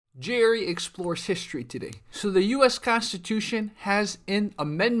Jerry explores history today. So the U.S. Constitution has an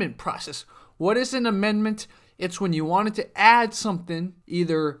amendment process. What is an amendment? It's when you wanted to add something,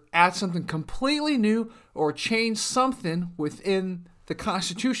 either add something completely new or change something within the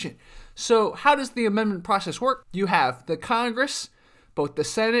Constitution. So how does the amendment process work? You have the Congress, both the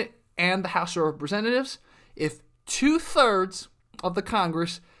Senate and the House of Representatives. If 2/3 of the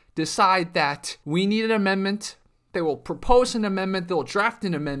Congress decide that we need an amendment, they will propose an amendment, they'll draft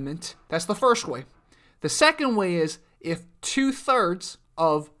an amendment. That's the first way. The second way is if 2/3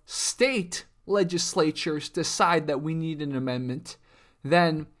 of state legislatures decide that we need an amendment,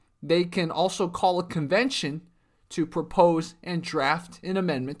 then they can also call a convention to propose and draft an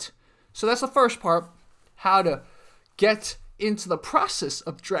amendment. So that's the first part, how to get into the process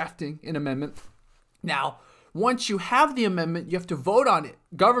of drafting an amendment. Now, once you have the amendment, you have to vote on it.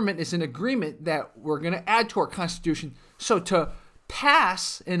 Government is in agreement that we're going to add to our Constitution. So to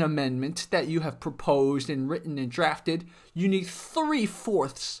pass an amendment that you have proposed and written and drafted, you need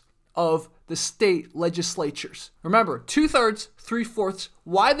 3/4 of the state legislatures. Remember, 2/3, 3/4.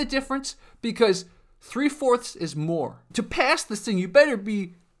 Why the difference? Because 3/4 is more. To pass this thing, you better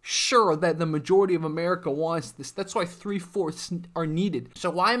be sure that the majority of America wants this. That's why 3/4 are needed. So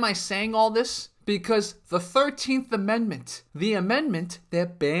why am I saying all this? Because the 13th Amendment, the amendment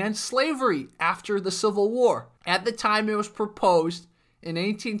that banned slavery after the Civil War, at the time it was proposed in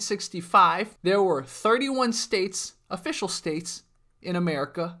 1865, there were 31 states, official states in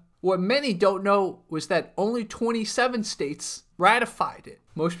America. What many don't know was that only 27 states ratified it.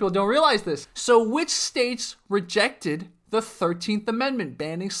 Most people don't realize this. So which states rejected the 13th Amendment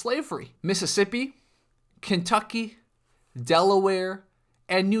banning slavery? Mississippi, Kentucky, Delaware,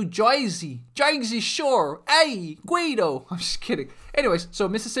 and New Jersey. Jersey Shore. Hey, Guido. I'm just kidding. Anyways, so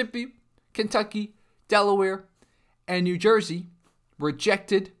Mississippi, Kentucky, Delaware, and New Jersey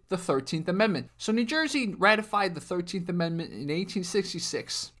rejected the 13th Amendment. So New Jersey ratified the 13th Amendment in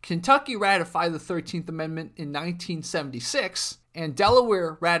 1866. Kentucky ratified the 13th Amendment in 1976. And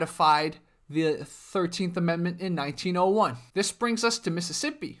Delaware ratified the 13th Amendment in 1901. This brings us to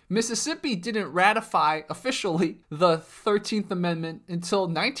Mississippi. Mississippi didn't ratify officially the 13th Amendment until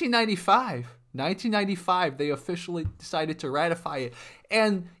 1995. 1995, they officially decided to ratify it.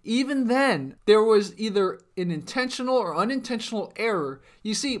 And even then, there was either an intentional or unintentional error.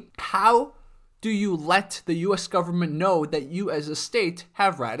 You see, how do you let the U.S. government know that you as a state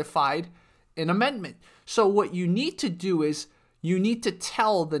have ratified an amendment? So what you need to do is you need to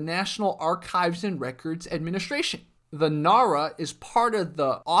tell the National Archives and Records Administration. The NARA is part of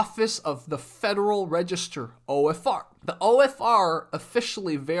the Office of the Federal Register, OFR. The OFR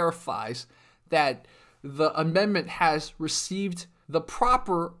officially verifies that the amendment has received the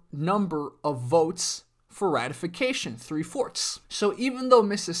proper number of votes for ratification, 3/4. So even though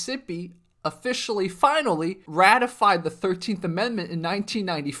Mississippi officially, finally ratified the 13th Amendment in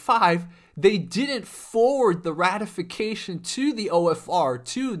 1995, they didn't forward the ratification to the OFR,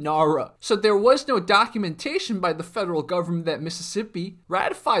 to NARA. So there was no documentation by the federal government that Mississippi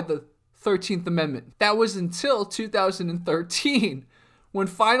ratified the 13th Amendment. That was until 2013, when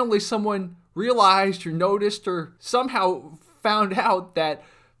finally someone realized or noticed or somehow found out that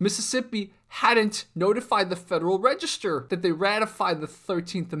Mississippi hadn't notified the Federal Register that they ratified the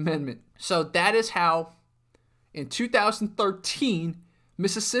 13th Amendment. So that is how, in 2013,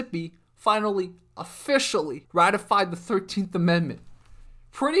 Mississippi finally officially ratified the 13th Amendment.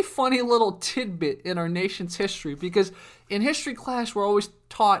 Pretty funny little tidbit in our nation's history, because in history class we're always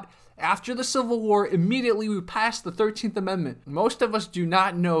taught after the Civil War, immediately we passed the 13th Amendment. Most of us do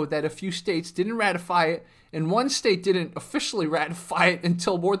not know that a few states didn't ratify it, and one state didn't officially ratify it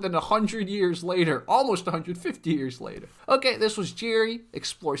until more than 100 years later, almost 150 years later. Okay, this was Jerry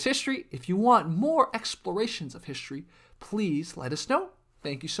Explores History. If you want more explorations of history, please let us know.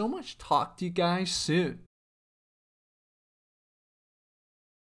 Thank you so much. Talk to you guys soon.